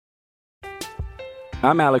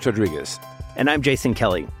I'm Alex Rodriguez. And I'm Jason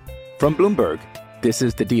Kelly. From Bloomberg, this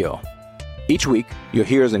is The Deal. Each week, you'll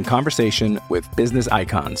hear us in conversation with business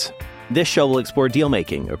icons. This show will explore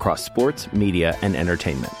deal-making across sports, media, and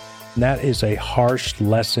entertainment. That is a harsh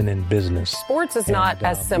lesson in business. Sports is not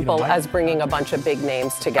as simple as bringing a bunch of big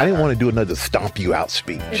names together. I didn't want to do another stomp you out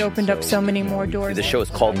speech. It opened up so many more doors. The show is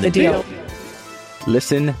called The Deal.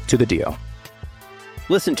 Listen to The Deal.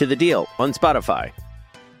 Listen to The Deal on Spotify.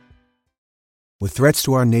 With threats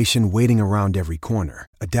to our nation waiting around every corner,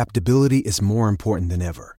 adaptability is more important than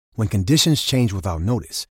ever. When conditions change without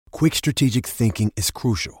notice, quick strategic thinking is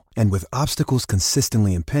crucial. And with obstacles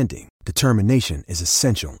consistently impending, determination is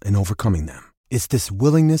essential in overcoming them. It's this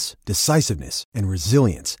willingness, decisiveness, and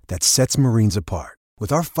resilience that sets Marines apart.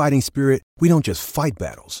 With our fighting spirit, we don't just fight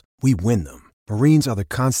battles, we win them. Marines are the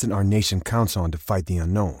constant our nation counts on to fight the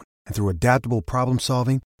unknown. And through adaptable problem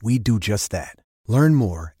solving, we do just that. Learn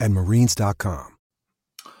more at marines.com.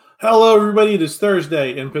 Hello, everybody. It is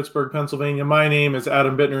Thursday in Pittsburgh, Pennsylvania. My name is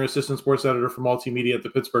Adam Bittner, Assistant Sports Editor for Multimedia at the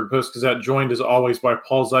Pittsburgh Post-Gazette, joined as always by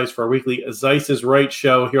Paul Zeiss for our weekly Zeiss is Right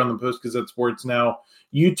show here on the Post-Gazette Sports Now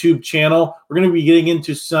YouTube channel. We're going to be getting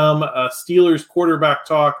into some Steelers quarterback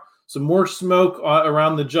talk, some more smoke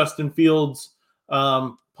around the Justin Fields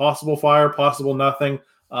possible fire, possible nothing.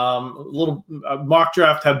 A little mock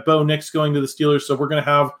draft had Bo Nix going to the Steelers, so we're going to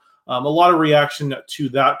have a lot of reaction to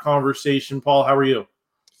that conversation. Paul, how are you?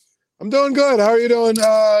 I'm doing good. How are you doing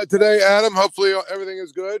today, Adam? Hopefully everything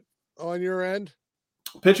is good on your end.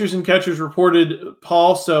 Pitchers and catchers reported,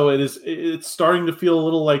 Paul, so it's starting to feel a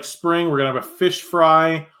little like spring. We're going to have a fish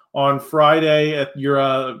fry on Friday at your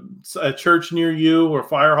a church near you or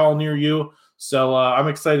fire hall near you. So I'm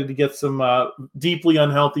excited to get some deeply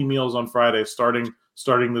unhealthy meals on Friday starting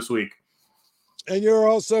this week. And you're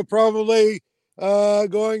also probably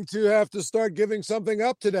going to have to start giving something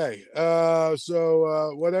up today.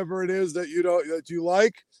 So whatever it is that you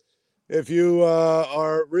like, if you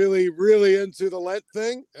are really, really into the Lent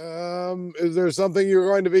thing, is there something you're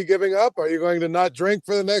going to be giving up? Are you going to not drink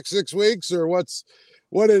for the next 6 weeks, or what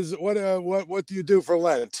do you do for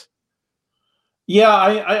Lent? Yeah,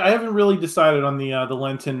 I haven't really decided on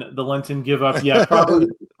the Lenten give up yet.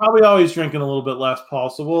 Probably always drinking a little bit less, Paul.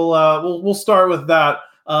 So we'll start with that.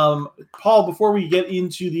 Paul, before we get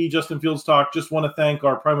into the Justin Fields talk, just want to thank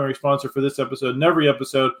our primary sponsor for this episode and every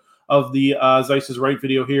episode of the Zeiss is Right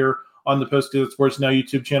video here on the Post-Gazette Sports Now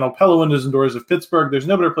YouTube channel, Pella Windows and Doors of Pittsburgh. There's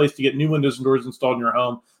no better place to get new windows and doors installed in your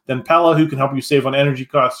home than Pella, who can help you save on energy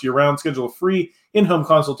costs year-round. Schedule a free in-home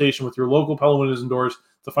consultation with your local Pella Windows and Doors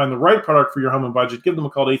to find the right product for your home and budget. Give them a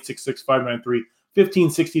call at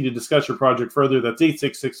 866-593-1560 to discuss your project further. That's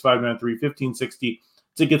 866-593-1560.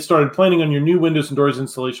 to get started planning on your new windows and doors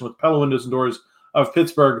installation with Pella Windows and Doors of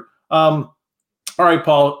Pittsburgh. All right,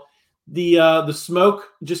 Paul, the smoke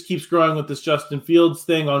just keeps growing with this Justin Fields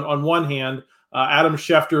thing. On one hand, Adam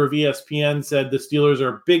Schefter of ESPN said the Steelers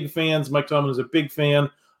are big fans. Mike Tomlin is a big fan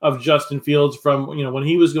of Justin Fields from when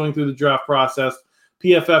he was going through the draft process.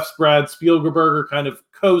 PFF's Brad Spielberger kind of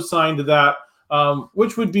co-signed to that,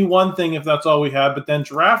 which would be one thing if that's all we had. But then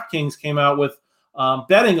DraftKings came out with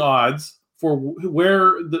betting odds for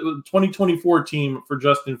where the 2024 team for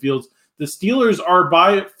Justin Fields. The Steelers are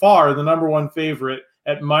by far the number one favorite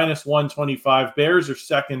at minus 125. Bears are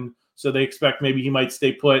second, so they expect maybe he might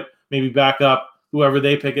stay put, maybe back up whoever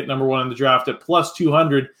they pick at number one in the draft at plus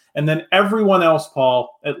 200. And then everyone else,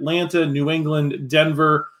 Paul, Atlanta, New England,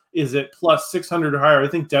 Denver is at plus 600 or higher. I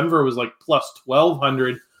think Denver was like plus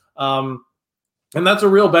 1,200. And that's a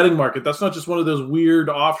real betting market. That's not just one of those weird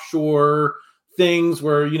offshore things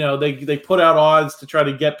where they put out odds to try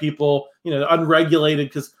to get people unregulated,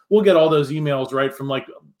 because we'll get all those emails right from like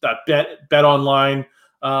that bet online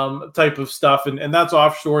type of stuff, and that's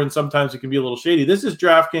offshore, and sometimes it can be a little shady. This is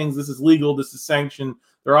DraftKings, this is legal, this is sanctioned.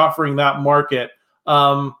 They're offering that market.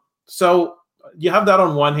 So you have that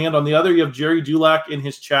on one hand. On the other, you have Jerry Dulac in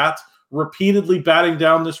his chat repeatedly batting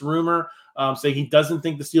down this rumor, saying he doesn't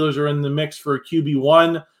think the Steelers are in the mix for a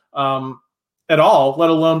QB1 at all, let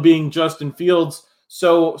alone being Justin Fields.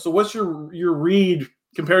 So what's your read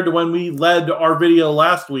compared to when we led our video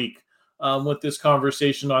last week with this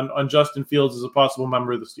conversation on Justin Fields as a possible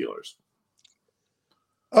member of the Steelers?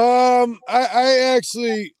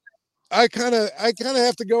 I kind of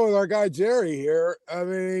have to go with our guy Jerry here. I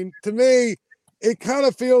mean, to me, it kind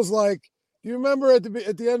of feels like, do you remember at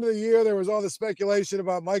the end of the year there was all the speculation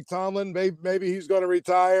about Mike Tomlin? Maybe he's going to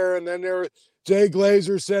retire, and then Jay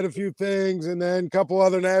Glazer said a few things, and then a couple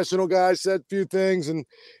other national guys said a few things, and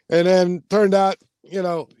then turned out,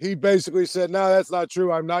 he basically said, no, that's not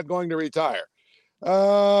true. I'm not going to retire.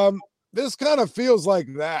 This kind of feels like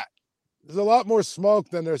that. there's a lot more smoke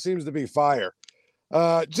than there seems to be fire.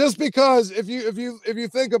 Just because if you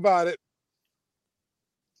think about it,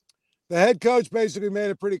 the head coach basically made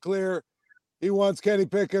it pretty clear he wants Kenny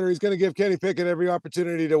Pickett, or he's going to give Kenny Pickett every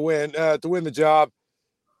opportunity to win the job.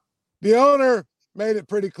 The owner made it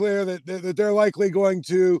pretty clear that they're likely going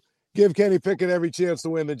to give Kenny Pickett every chance to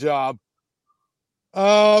win the job.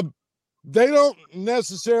 They don't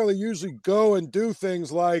necessarily usually go and do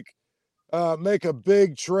things like make a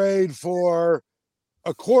big trade for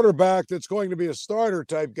a quarterback that's going to be a starter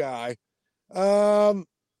type guy.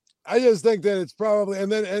 I just think that it's probably,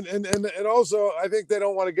 and also I think they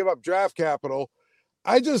don't want to give up draft capital.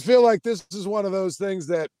 I just feel like this is one of those things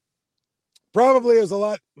that probably is a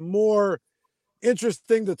lot more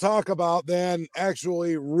interesting to talk about than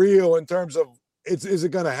actually real in terms of is it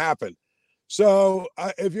going to happen. So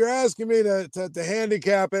if you're asking me to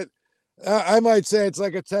handicap it, I might say it's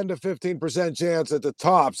like a 10 to 15% chance at the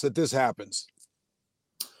tops that this happens.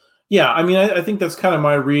 Yeah, I mean, I think that's kind of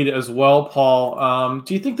my read as well, Paul.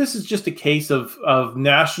 Do you think this is just a case of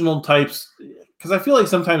national types? Because I feel like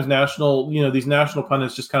sometimes these national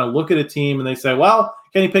pundits just kind of look at a team and they say, well,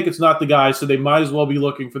 Kenny Pickett's not the guy, so they might as well be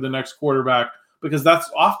looking for the next quarterback, because that's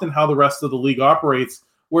often how the rest of the league operates.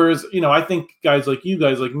 Whereas, I think guys like you,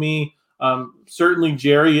 guys like me, certainly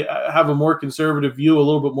Jerry, have a more conservative view, a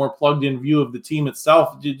little bit more plugged in view of the team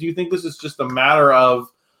itself. Do you think this is just a matter of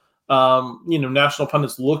national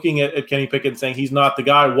pundits looking at Kenny Pickett and saying he's not the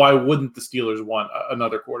guy? Why wouldn't the Steelers want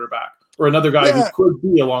another quarterback or another guy who could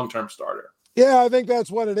be a long-term starter? Yeah, I think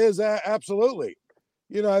that's what it is. Absolutely.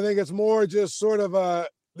 I think it's more just sort of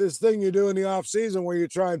this thing you do in the off season where you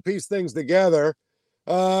try and piece things together,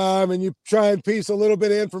 and you try and piece a little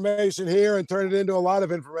bit of information here and turn it into a lot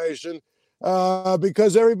of information,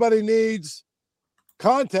 because everybody needs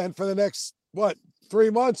content for the next 3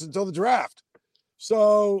 months until the draft.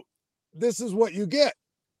 So this is what you get.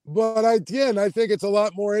 But I think it's a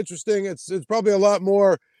lot more interesting. It's probably a lot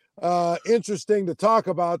more interesting to talk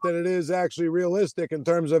about than it is actually realistic in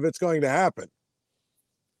terms of it's going to happen.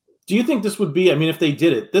 Do you think this would be, if they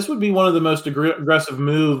did it, this would be one of the most aggressive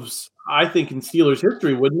moves, I think, in Steelers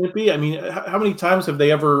history, wouldn't it be? How many times have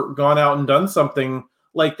they ever gone out and done something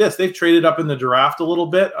like this? They've traded up in the draft a little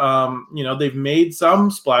bit. They've made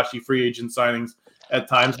some splashy free agent signings at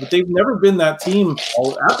times, but they've never been that team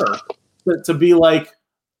ever to be like,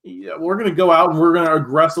 we're going to go out and we're going to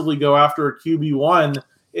aggressively go after a QB1.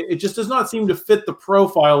 It just does not seem to fit the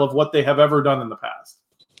profile of what they have ever done in the past.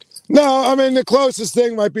 No, the closest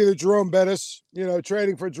thing might be the Jerome Bettis,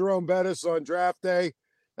 trading for Jerome Bettis on draft day.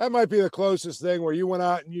 That might be the closest thing where you went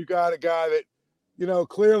out and you got a guy that,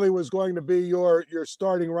 clearly was going to be your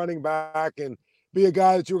starting running back and be a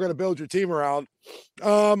guy that you were going to build your team around.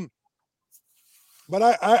 But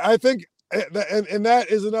I think, and that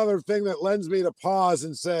is another thing that lends me to pause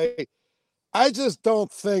and say, I just don't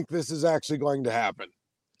think this is actually going to happen.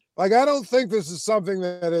 Like, I don't think this is something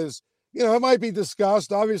that is, it might be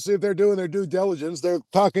discussed. Obviously, if they're doing their due diligence, they're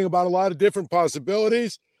talking about a lot of different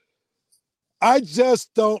possibilities. I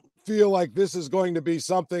just don't feel like this is going to be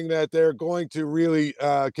something that they're going to really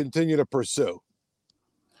continue to pursue.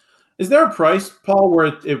 Is there a price, Paul, where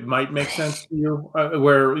it might make sense to you?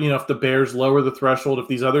 Where, if the Bears lower the threshold, if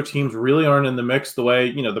these other teams really aren't in the mix the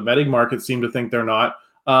way, the betting markets seem to think they're not,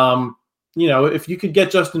 if you could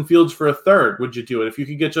get Justin Fields for a third, would you do it? If you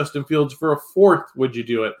could get Justin Fields for a fourth, would you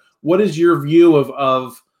do it? What is your view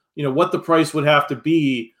of what the price would have to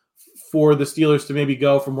be for the Steelers to maybe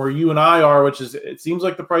go from where you and I are, which is, it seems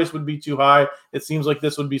like the price would be too high. It seems like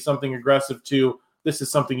this would be something aggressive too. This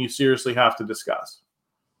is something you seriously have to discuss.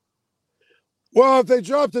 Well, if they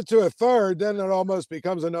dropped it to a third, then it almost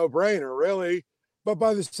becomes a no-brainer, really. But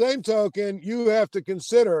by the same token, you have to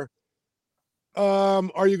consider,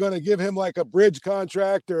 are you going to give him like a bridge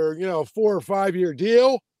contract or, 4 or 5 year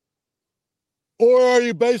deal? Or are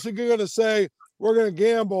you basically going to say, we're going to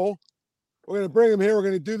gamble, we're going to bring him here, we're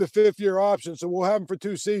going to do the 5th-year option, so we'll have him for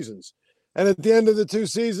 2 seasons. And at the end of the 2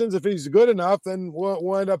 seasons, if he's good enough, then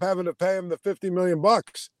we'll end up having to pay him the $50 million,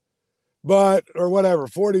 or whatever,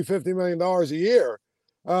 $40-50 million a year.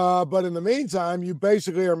 But in the meantime, you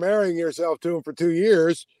basically are marrying yourself to him for 2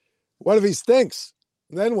 years. What if he stinks?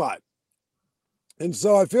 Then what? And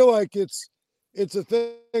so I feel like it's a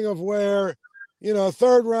thing of where, a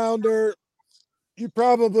third rounder, you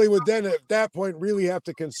probably would then at that point really have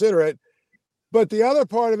to consider it. But the other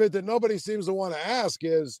part of it that nobody seems to want to ask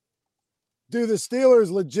is, do the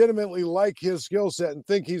Steelers legitimately like his skill set and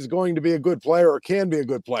think he's going to be a good player or can be a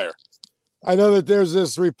good player? I know that there's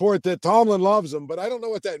this report that Tomlin loves him, but I don't know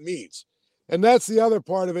what that means. And that's the other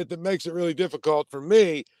part of it that makes it really difficult for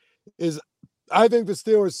me is I think the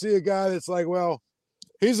Steelers see a guy that's like, well,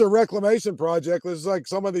 he's a reclamation project. This is like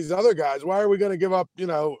some of these other guys. Why are we going to give up,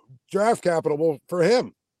 draft capital for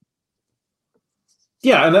him?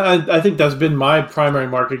 Yeah, and I think that's been my primary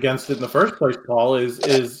mark against it in the first place, Paul, is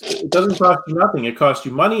it doesn't cost you nothing. It costs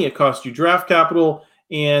you money, it costs you draft capital,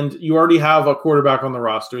 and you already have a quarterback on the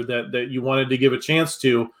roster that you wanted to give a chance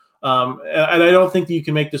to. And I don't think that you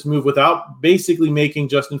can make this move without basically making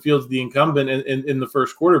Justin Fields the incumbent in the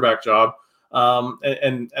first quarterback job.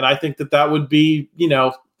 And I think that would be,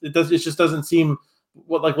 it just doesn't seem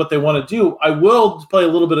what they want to do. I will play a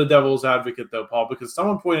little bit of devil's advocate though, Paul, because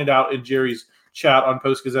someone pointed out in Jerry's chat on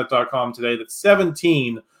postgazette.com today that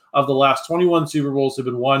 17 of the last 21 Super Bowls have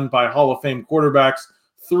been won by Hall of Fame quarterbacks.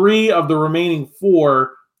 3 of the remaining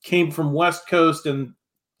 4 came from West Coast and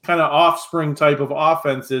kind of offspring type of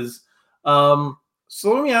offenses. So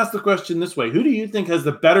let me ask the question this way. Who do you think has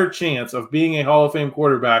the better chance of being a Hall of Fame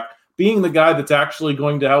quarterback, being the guy that's actually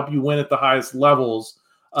going to help you win at the highest levels,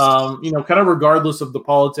 kind of regardless of the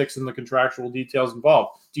politics and the contractual details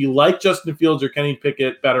involved? Do you like Justin Fields or Kenny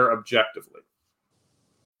Pickett better objectively?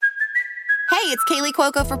 Hey, it's Kaylee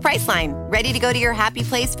Cuoco for Priceline. Ready to go to your happy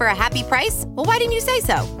place for a happy price? Well, why didn't you say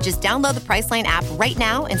so? Just download the Priceline app right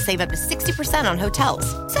now and save up to 60% on hotels.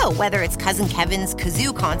 So whether it's Cousin Kevin's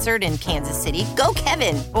Kazoo Concert in Kansas City, go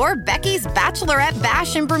Kevin, or Becky's Bachelorette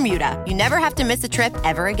Bash in Bermuda, you never have to miss a trip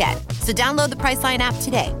ever again. So download the Priceline app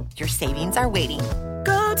today. Your savings are waiting.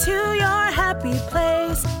 Go to your happy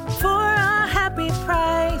place for a happy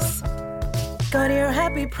price. Go to your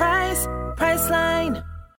happy price, Priceline.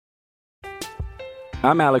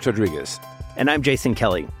 I'm Alex Rodriguez. And I'm Jason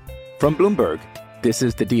Kelly. From Bloomberg, this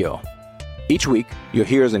is The Deal. Each week, you'll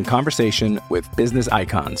hear us in conversation with business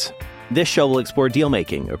icons. This show will explore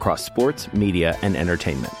deal-making across sports, media, and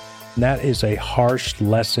entertainment. That is a harsh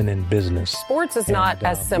lesson in business. Sports is not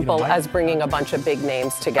as simple as bringing a bunch of big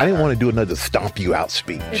names together. I didn't want to do another stomp you out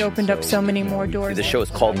speech. It opened up so many more doors. The show is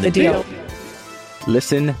called The Deal.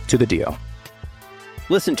 Listen to The Deal.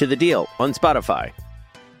 Listen to The Deal on Spotify.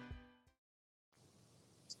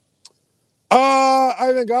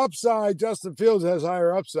 I think upside, Justin Fields has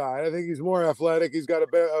higher upside. I think he's more athletic. He's got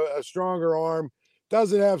a stronger arm.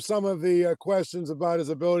 Doesn't have some of the questions about his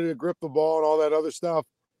ability to grip the ball and all that other stuff.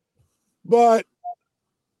 But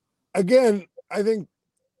again, I think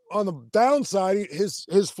on the downside,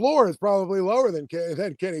 his floor is probably lower than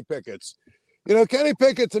Kenny Pickett's. Kenny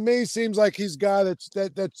Pickett to me seems like he's a guy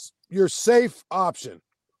that's your safe option.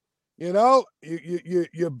 You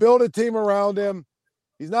build a team around him.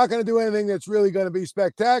 He's not going to do anything that's really going to be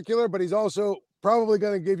spectacular, but he's also probably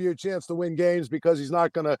going to give you a chance to win games because he's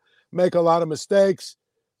not going to make a lot of mistakes.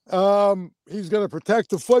 He's going to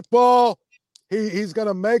protect the football. He's going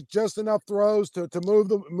to make just enough throws to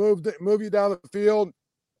move you down the field.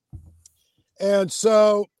 And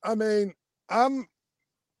so, I mean, I'm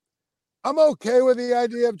okay with the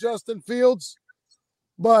idea of Justin Fields,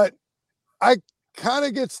 but I kind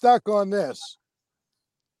of get stuck on this.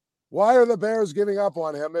 Why are the Bears giving up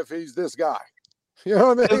on him if he's this guy? You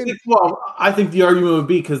know what I mean? I think the argument would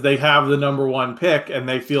be because they have the number 1 pick and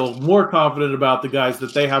they feel more confident about the guys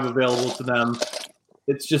that they have available to them.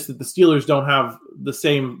 It's just that the Steelers don't have the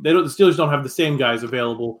same. The Steelers don't have the same guys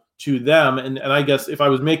available to them. And I guess if I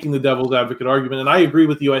was making the devil's advocate argument, and I agree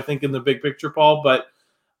with you, I think in the big picture, Paul, but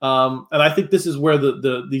and I think this is where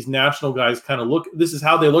these national guys kind of look. This is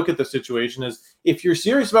how they look at the situation: is if you're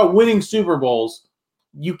serious about winning Super Bowls,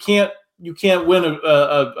 you can't win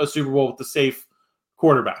a Super Bowl with the safe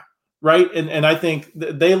quarterback, right? And I think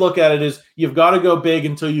they look at it as you've got to go big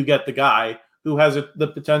until you get the guy who has the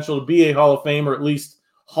potential to be a Hall of Fame or at least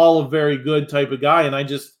Hall of Very Good type of guy. And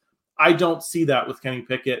I don't see that with Kenny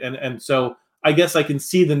Pickett. And so I guess I can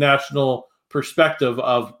see the national perspective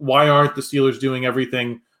of why aren't the Steelers doing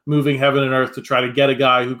everything, moving heaven and earth to try to get a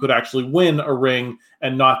guy who could actually win a ring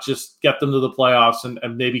and not just get them to the playoffs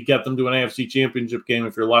and maybe get them to an AFC championship game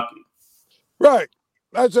if you're lucky. Right.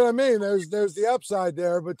 That's what I mean. There's the upside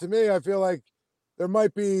there. But to me, I feel like there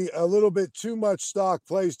might be a little bit too much stock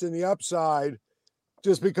placed in the upside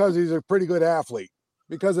just because he's a pretty good athlete.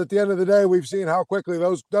 Because at the end of the day, we've seen how quickly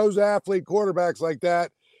those athlete quarterbacks like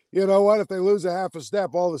that, you know what, if they lose a half a step,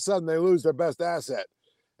 all of a sudden they lose their best asset.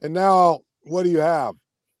 And now what do you have?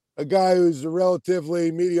 A guy who's a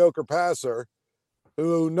relatively mediocre passer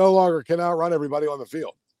who no longer can outrun everybody on the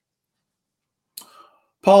field.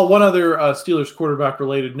 Paul, one other Steelers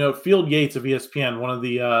quarterback-related note. Field Yates of ESPN, one of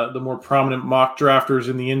the more prominent mock drafters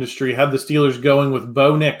in the industry, had the Steelers going with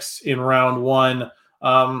Bo Nix in round 1.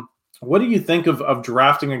 What do you think of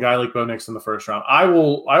drafting a guy like Bo Nix in the first round? I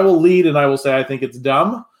will lead and I will say I think it's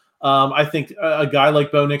dumb. I think a guy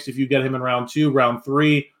like Bo Nix, if you get him in round 2, round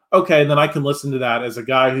 3, okay, then I can listen to that as a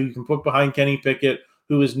guy who you can put behind Kenny Pickett,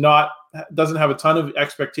 who doesn't have a ton of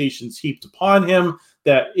expectations heaped upon him,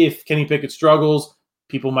 that if Kenny Pickett struggles,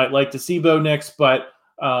 people might like to see Bo Nix, but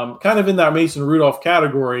kind of in that Mason Rudolph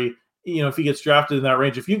category, if he gets drafted in that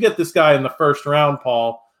range, if you get this guy in the first round,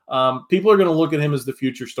 Paul, people are going to look at him as the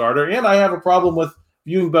future starter. And I have a problem with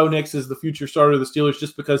viewing Bo Nix as the future starter of the Steelers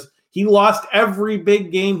just because he lost every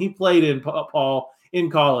big game he played in, Paul, in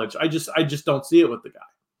college. I just don't see it with the guy.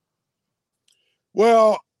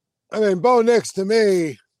 Well, I mean, Bo Nix, to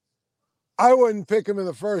me, I wouldn't pick him in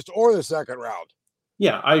the first or the second round.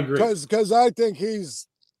 Yeah, I agree. Because I think his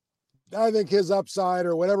upside,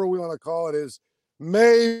 or whatever we want to call it, is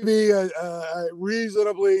maybe a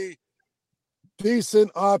reasonably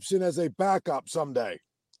decent option as a backup someday.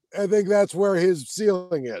 I think that's where his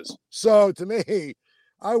ceiling is. So to me,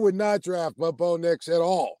 I would not draft Bo Nix at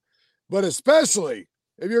all. But especially,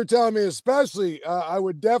 if you're telling me I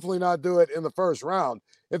would definitely not do it in the first round.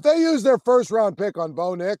 If they use their first round pick on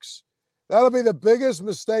Bo Nix, that'll be the biggest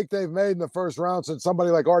mistake they've made in the first round since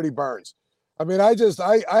somebody like Artie Burns. I mean, I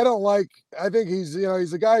think he's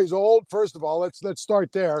a guy who's old. First of all, let's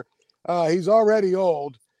start there. He's already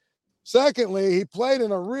old. Secondly, he played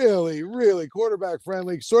in a really, really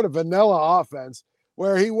quarterback-friendly, sort of vanilla offense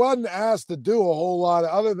where he wasn't asked to do a whole lot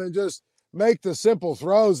other than just make the simple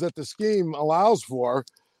throws that the scheme allows for.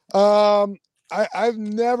 I've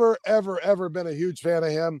never, ever been a huge fan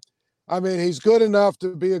of him. I mean, he's good enough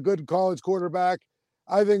to be a good college quarterback.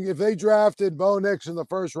 I think if they drafted Bo Nix in the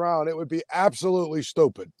first round, it would be absolutely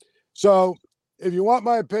stupid. So if you want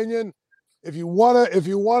my opinion, if you want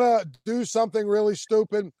to do something really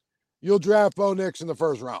stupid, you'll draft Bo Nix in the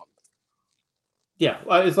first round. Yeah,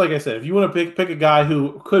 it's like I said, if you want to pick a guy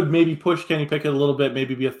who could maybe push Kenny Pickett a little bit,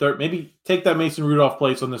 maybe be a third, maybe take that Mason Rudolph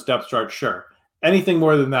place on this depth chart, sure. Anything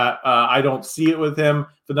more than that, I don't see it with him.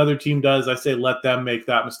 If another team does, I say let them make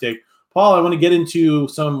that mistake. Paul, I want to get into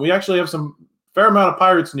we actually have some fair amount of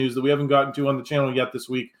Pirates news that we haven't gotten to on the channel yet this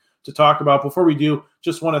week to talk about. Before we do,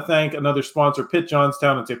 just want to thank another sponsor, Pitt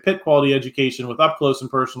Johnstown. It's a Pitt quality education with up close and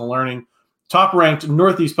personal learning. Top-ranked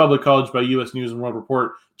Northeast Public College by U.S. News and World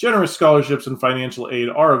Report. Generous scholarships and financial aid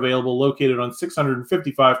are available, located on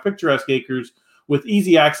 655 picturesque acres with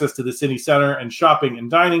easy access to the city center and shopping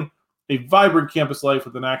and dining. A vibrant campus life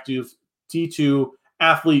with an active T2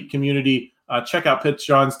 athlete community. Check out Pitt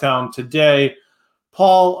Johnstown today.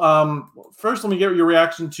 Paul, first let me get your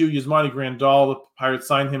reaction to Yasmani Grandal. The Pirates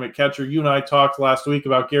signed him at catcher. You and I talked last week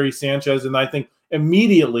about Gary Sanchez, and I think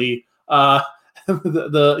immediately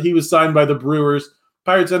he was signed by the Brewers.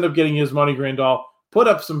 Pirates end up getting Yasmani Grandal, put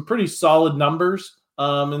up some pretty solid numbers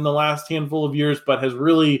in the last handful of years, but has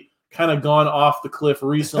really kind of gone off the cliff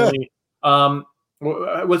recently.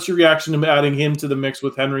 What's your reaction to adding him to the mix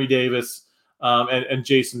with Henry Davis and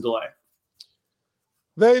Jason DeLay?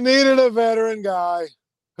 They needed a veteran guy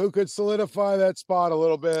who could solidify that spot a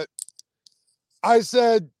little bit. I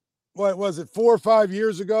said, what was it, 4 or 5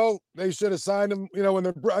 years ago, they should have signed him, when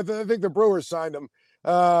I think the Brewers signed him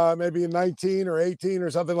maybe in 19 or 18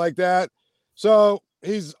 or something like that. So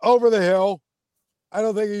he's over the hill. I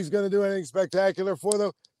don't think he's going to do anything spectacular for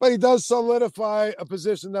them, but he does solidify a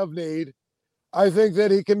position of need. I think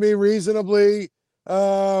that he can be reasonably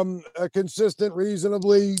a consistent,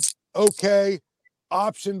 reasonably okay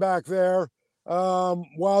option back there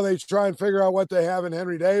while they try and figure out what they have in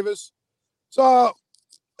Henry Davis. So,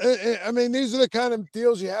 I mean, these are the kind of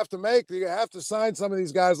deals you have to make. You have to sign some of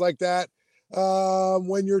these guys like that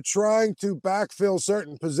when you're trying to backfill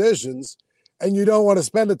certain positions and you don't want to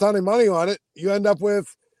spend a ton of money on it. You end up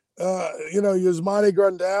with, Yasmani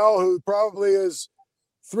Grandal, who probably is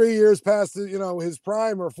 3 years past, his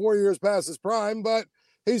prime, or 4 years past his prime, but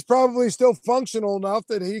he's probably still functional enough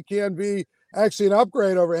that he can be actually an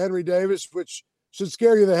upgrade over Henry Davis, which should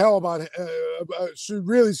scare you the hell about, should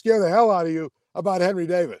really scare the hell out of you about Henry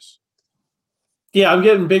Davis. Yeah, I'm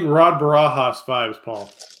getting big Rod Barajas vibes,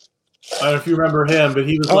 Paul. I don't know if you remember him, but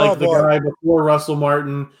he was the guy before Russell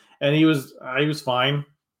Martin, and he was fine.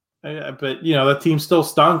 But, that team still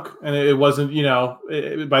stunk, and it wasn't,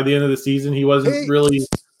 by the end of the season, he wasn't really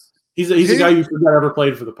 – he's a guy you forgot ever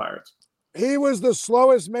played for the Pirates. He was the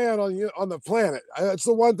slowest man on the planet. That's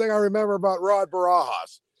the one thing I remember about Rod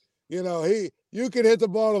Barajas. You could hit the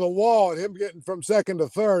ball to the wall, and him getting from second to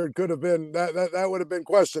third could have been that would have been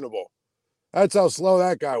questionable. That's how slow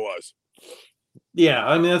that guy was. Yeah,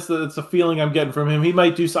 I mean that's a feeling I'm getting from him. He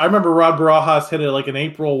might do so. I remember Rod Barajas hit an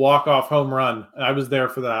April walk-off home run. I was there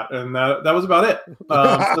for that, and that was about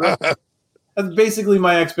it. That's basically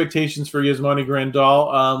my expectations for Yasmani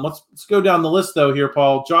Grandal. Let's go down the list, though, here,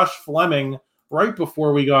 Paul. Josh Fleming, right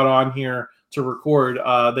before we got on here to record,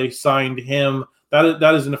 they signed him.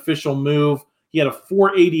 That is an official move. He had a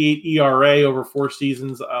 4.88 ERA over 4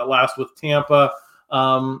 seasons last with Tampa.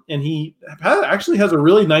 And he actually has a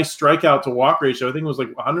really nice strikeout to walk ratio. I think it was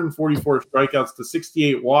like 144 strikeouts to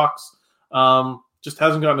 68 walks. Just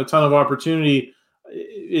hasn't gotten a ton of opportunity.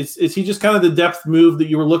 Is he just kind of the depth move that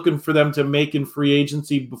you were looking for them to make in free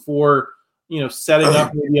agency before, setting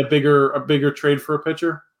up maybe a bigger trade for a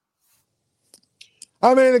pitcher?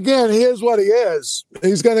 I mean, again, he is what he is.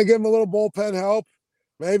 He's going to give him a little bullpen help,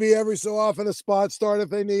 maybe every so often a spot start if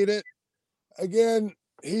they need it. Again,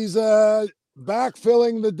 he's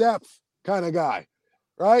backfilling the depth kind of guy,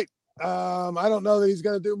 right? I don't know that he's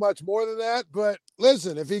going to do much more than that, but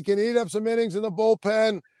listen, if he can eat up some innings in the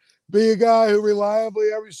bullpen, be a guy who reliably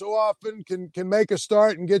every so often can make a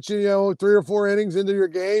start and get you, 3 or 4 innings into your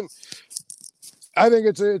game, I think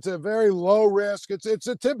it's a very low risk. It's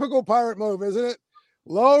a typical Pirate move, isn't it?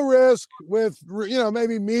 Low risk with,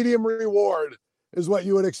 maybe medium reward is what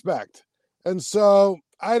you would expect. And so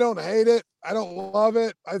I don't hate it. I don't love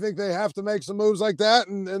it. I think they have to make some moves like that,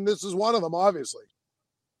 and this is one of them, obviously.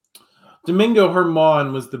 Domingo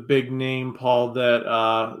Germán was the big name, Paul,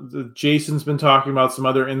 that Jason's been talking about. Some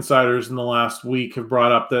other insiders in the last week have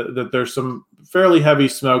brought up that there's some fairly heavy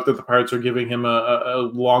smoke that the Pirates are giving him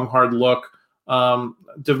a long, hard look.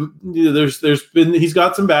 He's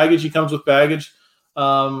got some baggage. He comes with baggage.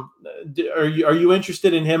 Are you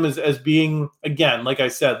interested in him as being, again, like I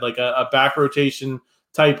said, like a back rotation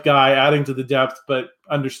type guy, adding to the depth, but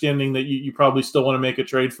understanding that you probably still want to make a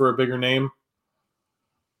trade for a bigger name?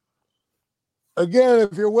 Again,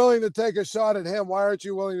 if you're willing to take a shot at him, why aren't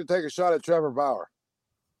you willing to take a shot at Trevor Bauer?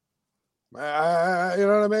 You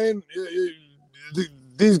know what I mean?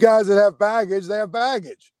 These guys that have baggage, they have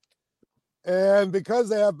baggage. And because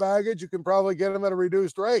they have baggage, you can probably get them at a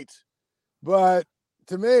reduced rate. But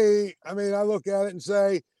to me, I mean, I look at it and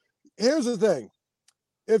say, here's the thing.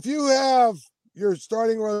 If you have your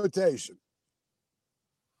starting rotation,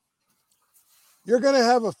 you're going to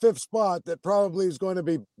have a 5th spot that probably is going to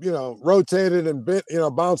be, rotated and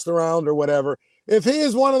bounced around or whatever. If he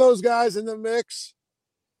is one of those guys in the mix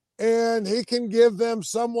and he can give them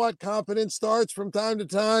somewhat competent starts from time to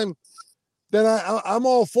time, then I'm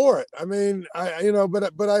all for it. I mean,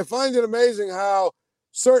 but I find it amazing how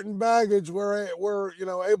certain baggage we're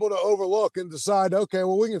able to overlook and decide, okay,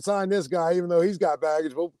 well, we can sign this guy even though he's got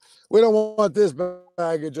baggage, but we don't want this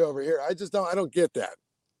baggage over here. I don't get that.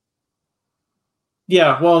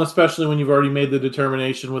 Yeah, well, and especially when you've already made the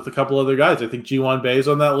determination with a couple other guys. I think G1 Bay's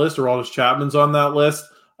on that list, or Aroldis Chapman's on that list.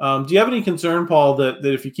 Do you have any concern, Paul, that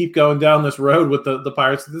if you keep going down this road with the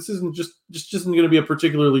Pirates, this isn't just isn't going to be a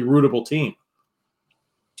particularly rootable team?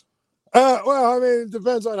 Well, I mean, it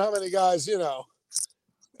depends on how many guys,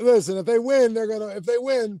 Listen, if they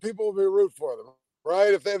win, people will be root for them,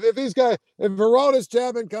 right? If Aroldis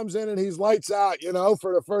Chapman comes in and he's lights out,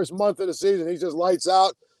 for the first month of the season, he's just lights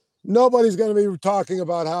out. Nobody's going to be talking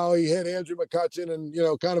about how he hit Andrew McCutchen and,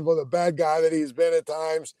 kind of a bad guy that he's been at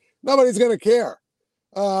times. Nobody's going to care.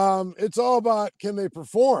 It's all about, can they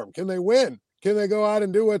perform? Can they win? Can they go out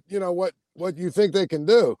and do what you think they can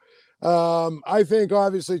do? I think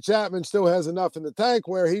obviously Chapman still has enough in the tank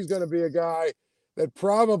where he's going to be a guy that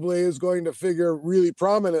probably is going to figure really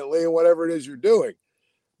prominently in whatever it is you're doing.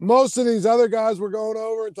 Most of these other guys we're going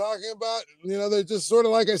over and talking about, they're just sort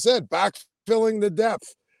of, like I said, backfilling the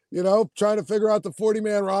depth. Trying to figure out the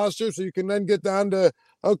 40-man roster so you can then get down to,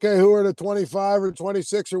 okay, who are the 25 or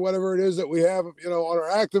 26 or whatever it is that we have, on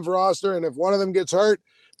our active roster. And if one of them gets hurt,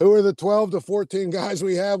 who are the 12 to 14 guys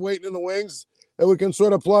we have waiting in the wings that we can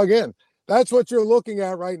sort of plug in? That's what you're looking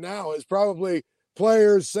at right now, is probably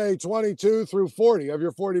players, say, 22 through 40 of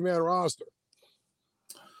your 40-man roster.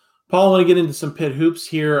 Paul, I want to get into some pit hoops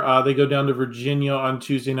here. They go down to Virginia on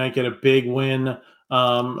Tuesday night, get a big win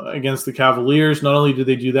against the Cavaliers. Not only did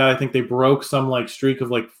they do that, I think they broke some streak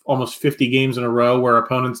of almost 50 games in a row where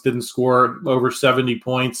opponents didn't score over 70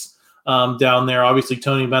 points down there. Obviously,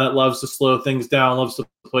 Tony Bennett loves to slow things down, loves to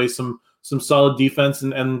play some solid defense,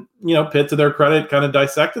 and Pitt, to their credit, kind of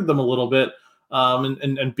dissected them a little bit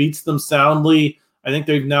and beats them soundly. I think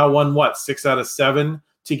they've now won 6 out of 7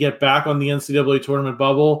 to get back on the NCAA tournament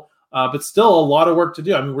bubble. But still a lot of work to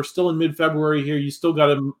do. I mean, we're still in mid-February here. You still got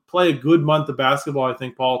to play a good month of basketball, I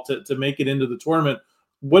think, Paul, to make it into the tournament.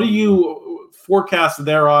 What do you forecast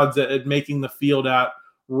their odds at making the field at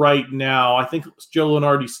right now? I think Joe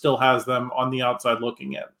Lunardi still has them on the outside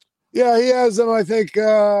looking in. Yeah, he has them. I think they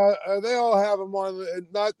all have them on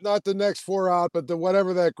not the next four out, but the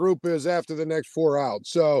whatever that group is after the next four out.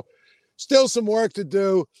 So still some work to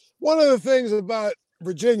do. One of the things about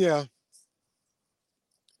Virginia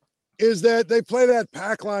is that they play that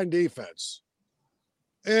pack line defense.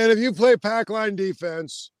 And if you play pack line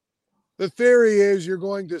defense, the theory is you're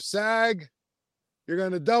going to sag, you're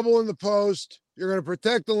going to double in the post, you're going to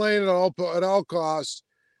protect the lane at all costs.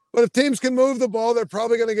 But if teams can move the ball, they're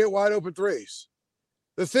probably going to get wide open threes.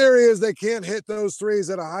 The theory is they can't hit those threes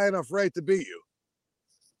at a high enough rate to beat you.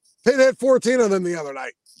 Pitt hit 14 of them the other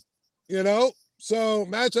night, So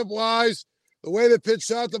matchup-wise, the way that Pitt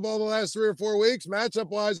shot the ball the last 3 or 4 weeks,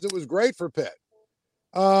 matchup-wise, it was great for Pitt.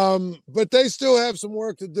 But they still have some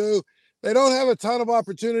work to do. They don't have a ton of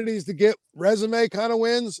opportunities to get resume kind of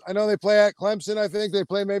wins. I know they play at Clemson, I think. They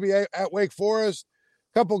play maybe at Wake Forest,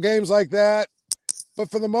 a couple games like that. But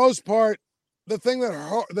for the most part, the thing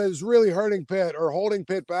that is really hurting Pitt or holding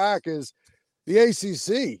Pitt back is the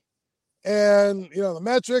ACC. And, the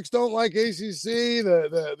metrics don't like ACC.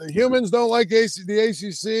 The humans don't like the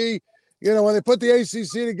ACC. When they put the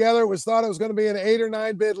ACC together, it was thought it was going to be an 8 or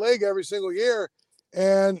 9 bid league every single year.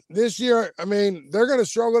 And this year, they're going to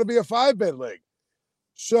struggle to be a 5 bid league.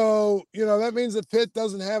 So, that means that Pitt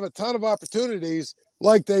doesn't have a ton of opportunities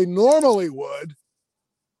like they normally would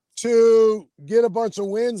to get a bunch of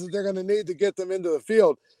wins that they're going to need to get them into the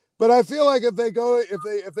field. But I feel like if they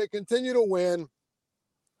continue to win,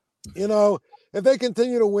 if they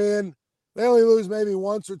continue to win, they only lose maybe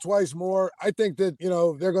once or twice more. I think that,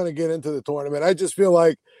 they're going to get into the tournament. I just feel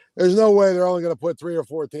like there's no way they're only going to put 3 or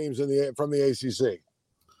 4 teams from the ACC.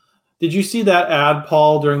 Did you see that ad,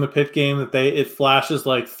 Paul, during the Pitt game that it flashes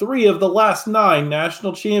like 3 of the last 9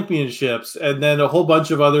 national championships, and then a whole bunch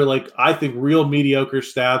of other, I think, real mediocre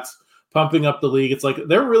stats pumping up the league? It's like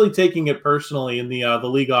they're really taking it personally in the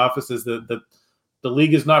league offices that the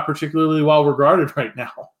league is not particularly well regarded right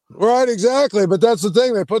now. Right, exactly. But that's the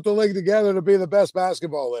thing. They put the league together to be the best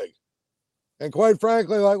basketball league. And quite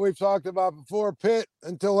frankly, like we've talked about before, Pitt,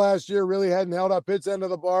 until last year, really hadn't held up Pitt's end of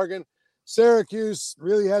the bargain. Syracuse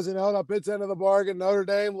really hasn't held up its end of the bargain. Notre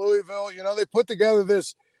Dame, Louisville, they put together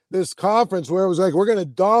this conference where it was like, we're going to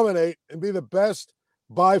dominate and be the best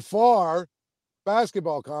by far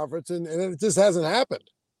basketball conference. And it just hasn't happened.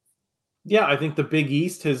 Yeah, I think the Big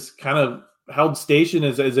East has kind of held station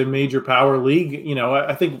as a major power league.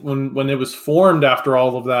 I think when it was formed after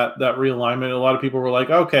all of that realignment, a lot of people were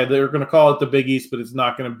like, okay, they're going to call it the Big East, but it's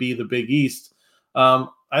not going to be the Big East.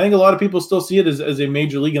 I think a lot of people still see it as a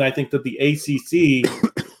major league, and I think that the ACC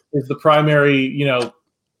is the primary,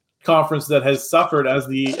 conference that has suffered as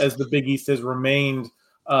the Big East has remained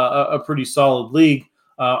a pretty solid league.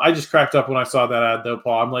 I just cracked up when I saw that ad, though,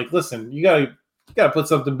 Paul. I'm like, listen, you gotta put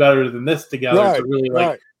something better than this together to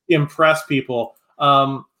really impress people.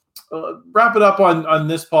 Wrap it up on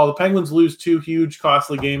this, Paul. The Penguins lose 2 huge,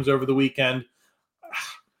 costly games over the weekend.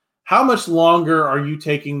 How much longer are you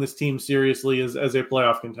taking this team seriously as a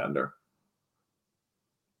playoff contender?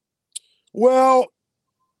 Well,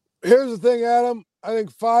 here's the thing, Adam. I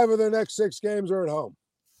think 5 of their next 6 games are at home.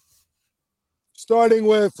 Starting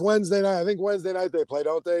with Wednesday night. I think Wednesday night they play,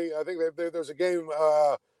 don't they? I think there's a game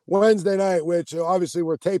Wednesday night, which obviously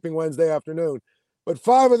we're taping Wednesday afternoon. But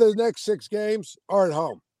 5 of the next 6 games are at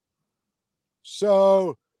home.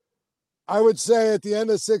 So I would say at the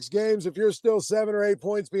end of 6 games, if you're still 7 or 8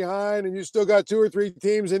 points behind and you still got 2 or 3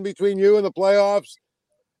 teams in between you and the playoffs,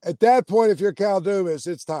 at that point, if you're Cal Dubas,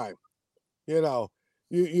 it's time.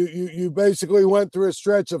 You basically went through a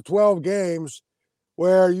stretch of 12 games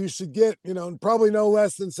where you should get, probably no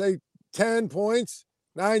less than, say, 10 points,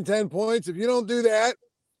 10 points. If you don't do that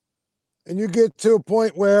and you get to a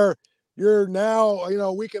point where you're now,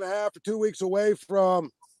 a week and a half or 2 weeks away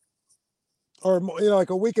from, or,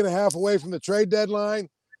 like a week and a half away from the trade deadline,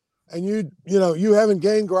 and you haven't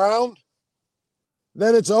gained ground,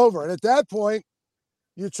 then it's over. And at that point,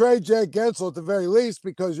 you trade Jake Gensel at the very least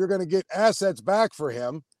because you're going to get assets back for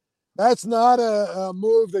him. That's not a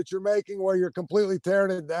move that you're making where you're completely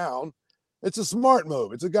tearing it down. It's a smart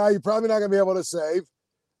move. It's a guy you're probably not going to be able to save.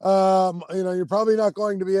 You're probably not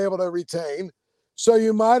going to be able to retain. So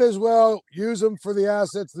you might as well use him for the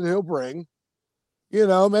assets that he'll bring.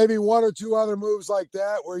 Maybe 1 or 2 other moves like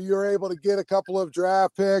that where you're able to get a couple of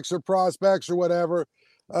draft picks or prospects or whatever.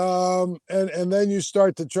 And then you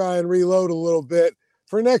start to try and reload a little bit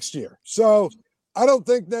for next year. So I don't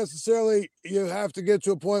think necessarily you have to get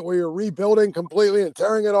to a point where you're rebuilding completely and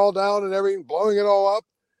tearing it all down and everything, blowing it all up.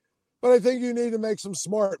 But I think you need to make some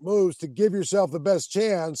smart moves to give yourself the best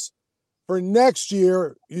chance for next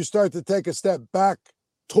year. You start to take a step back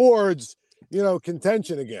towards,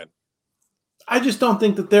 contention again. I just don't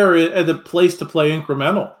think that they're at the place to play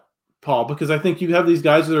incremental, Paul, because I think you have these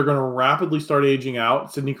guys that are going to rapidly start aging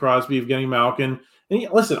out. Sidney Crosby, Evgeny Malkin. And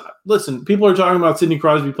listen, people are talking about Sidney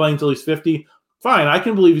Crosby playing till he's 50. Fine, I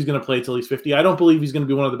can believe he's going to play till he's 50. I don't believe he's going to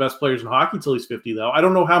be one of the best players in hockey till he's 50, though. I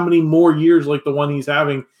don't know how many more years like the one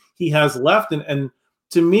he has left. And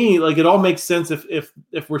to me, like, it all makes sense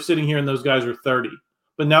if we're sitting here and those guys are 30.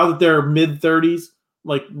 But now that they're mid-30s,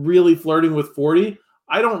 like really flirting with 40,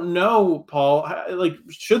 I don't know, Paul. Like,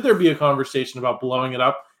 should there be a conversation about blowing it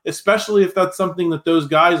up, especially if that's something that those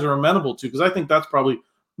guys are amenable to? Because I think that's probably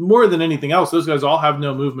more than anything else. Those guys all have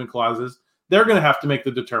no movement clauses. They're going to have to make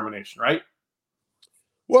the determination, right?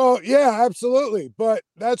 Well, yeah, absolutely. But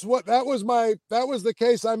that was the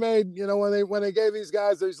case I made, when they gave these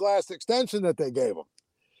guys these last extension that they gave them.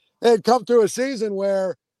 They had come through a season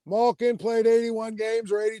where Malkin played 81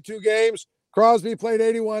 games or 82 games. Crosby played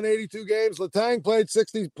 81, 82 games. Letang played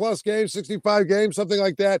 60-plus games, 65 games, something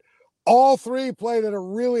like that. All three played at a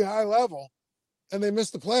really high level, and they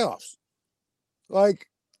missed the playoffs. Like,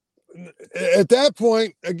 at that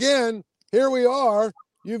point, again, here we are.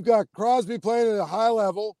 You've got Crosby playing at a high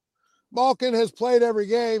level. Malkin has played every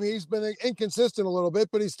game. He's been inconsistent a little bit,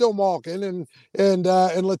 but he's still Malkin. And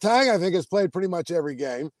Letang, I think, has played pretty much every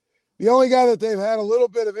game. The only guy that they've had a little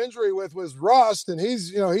bit of injury with was Rust, and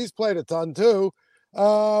he's played a ton too.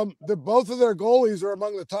 Both of their goalies are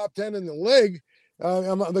among the top 10 in the league,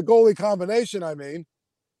 the goalie combination, I mean.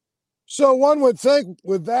 So one would think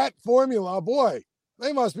with that formula, boy,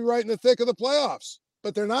 they must be right in the thick of the playoffs,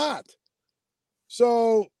 but they're not.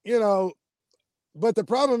 So, but the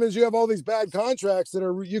problem is you have all these bad contracts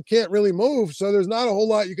that you can't really move, so there's not a whole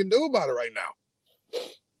lot you can do about it right now.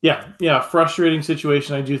 Yeah, frustrating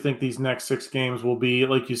situation. I do think these next 6 games will be,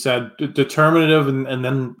 like you said, determinative, and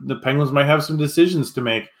then the Penguins might have some decisions to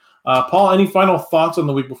make. Paul, any final thoughts on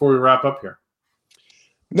the week before we wrap up here?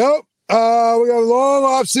 Nope. We got a long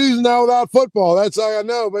off season now without football. That's all I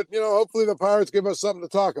know, but, hopefully the Pirates give us something to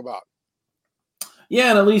talk about. Yeah,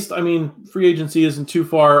 and at least, free agency isn't too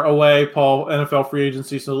far away, Paul, NFL free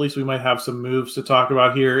agency, so at least we might have some moves to talk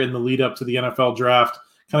about here in the lead up to the NFL draft.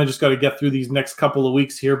 Kind of just got to get through these next couple of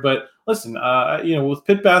weeks here. But listen, with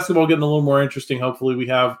Pitt basketball getting a little more interesting, hopefully we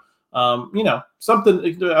have, something,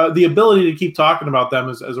 the ability to keep talking about them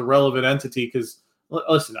as a relevant entity. Because,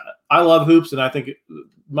 listen, I love hoops, and I think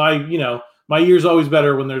my year's always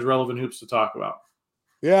better when there's relevant hoops to talk about.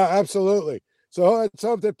 Yeah, absolutely. So let's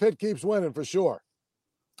hope that Pitt keeps winning for sure.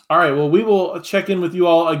 All right, well, we will check in with you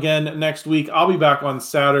all again next week. I'll be back on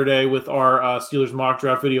Saturday with our Steelers mock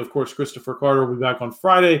draft video. Of course, Christopher Carter will be back on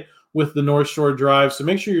Friday with the North Shore Drive. So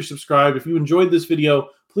make sure you're subscribed. If you enjoyed this video,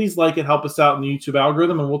 please like it, help us out in the YouTube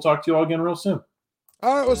algorithm, and we'll talk to you all again real soon.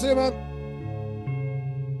 All right, we'll see you, man.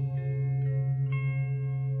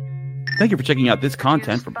 Thank you for checking out this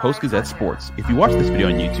content from Post-Gazette Sports. If you watch this video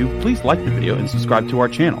on YouTube, please like the video and subscribe to our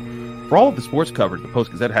channel. For all of the sports coverage the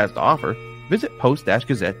Post-Gazette has to offer, visit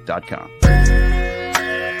post-gazette.com.